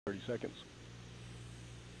30 seconds.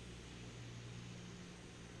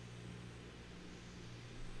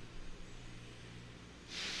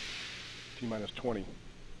 T-minus 20.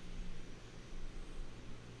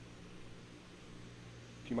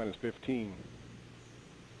 T-minus 15.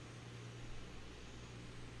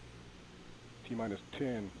 T-minus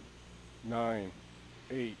 10, 9,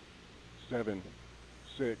 8, 7,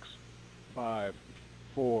 6, 5,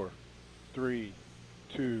 4, 3,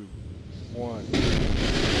 2, 1.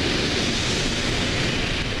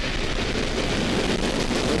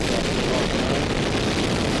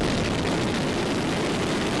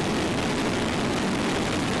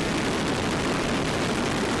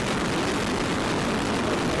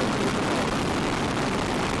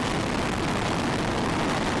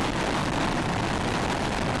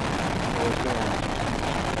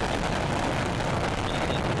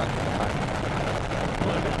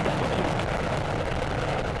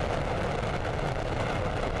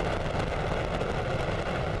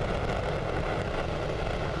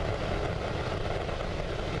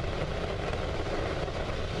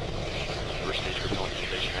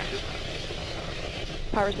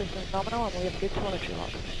 Power system is nominal and we have good telemetry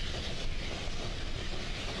log.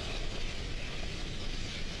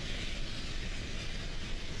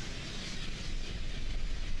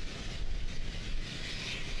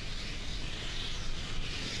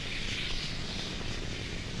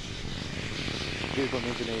 Vehicle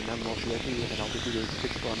remains in a nominal trajectory with an altitude of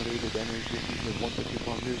 6 kilometers, a downrange distance of 1.2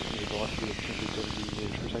 kilometers, and a velocity of 270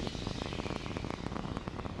 meters per second.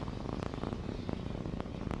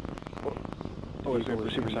 Vehicle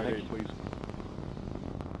is supersonic, please.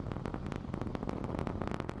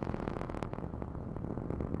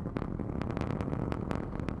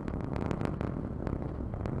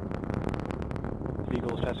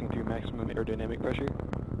 Vehicle is passing through maximum aerodynamic pressure.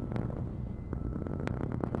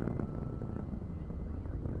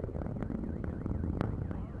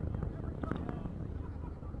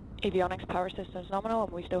 Avionics power system is nominal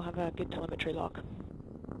and we still have a good telemetry log.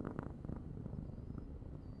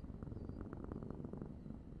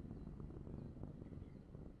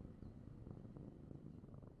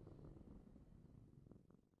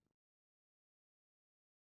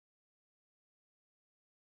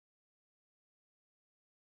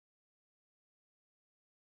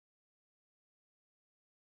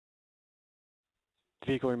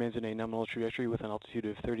 The vehicle remains in a nominal trajectory with an altitude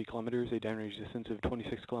of 30 kilometers, a downrange distance of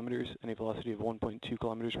 26 kilometers, and a velocity of 1.2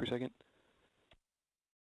 kilometers per second.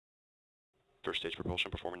 First stage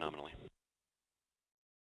propulsion performing nominally.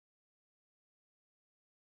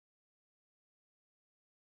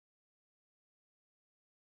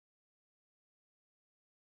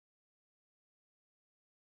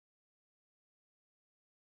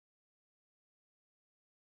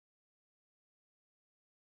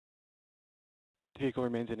 The vehicle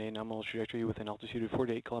remains in a nominal trajectory with an altitude of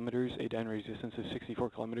 48 kilometers, a downrange distance of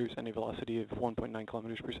 64 kilometers, and a velocity of 1.9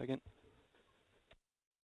 kilometers per second.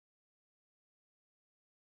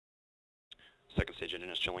 Second stage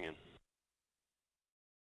engine is chilling in.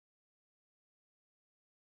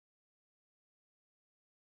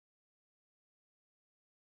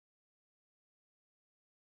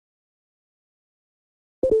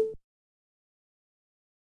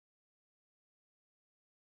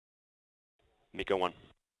 MECO 1.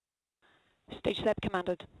 Stage step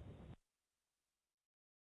commanded.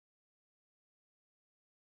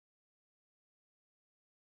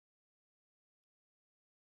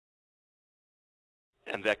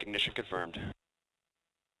 And that ignition confirmed.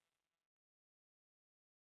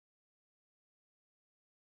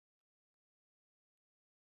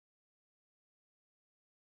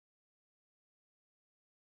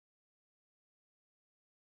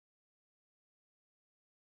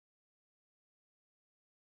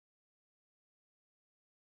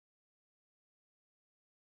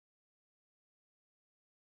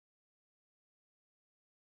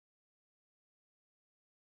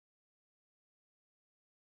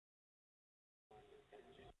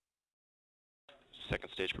 Second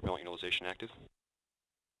stage propellant utilization active.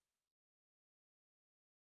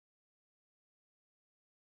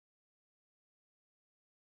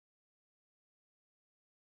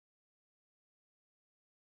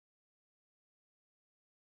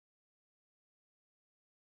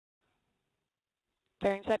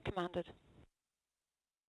 Bearing set commanded.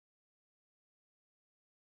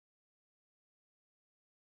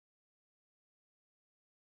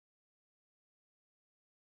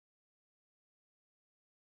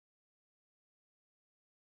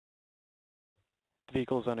 The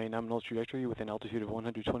vehicle is on a nominal trajectory with an altitude of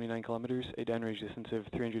 129 kilometers, a downrange distance of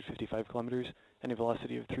 355 kilometers, and a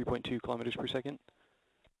velocity of 3.2 kilometers per second.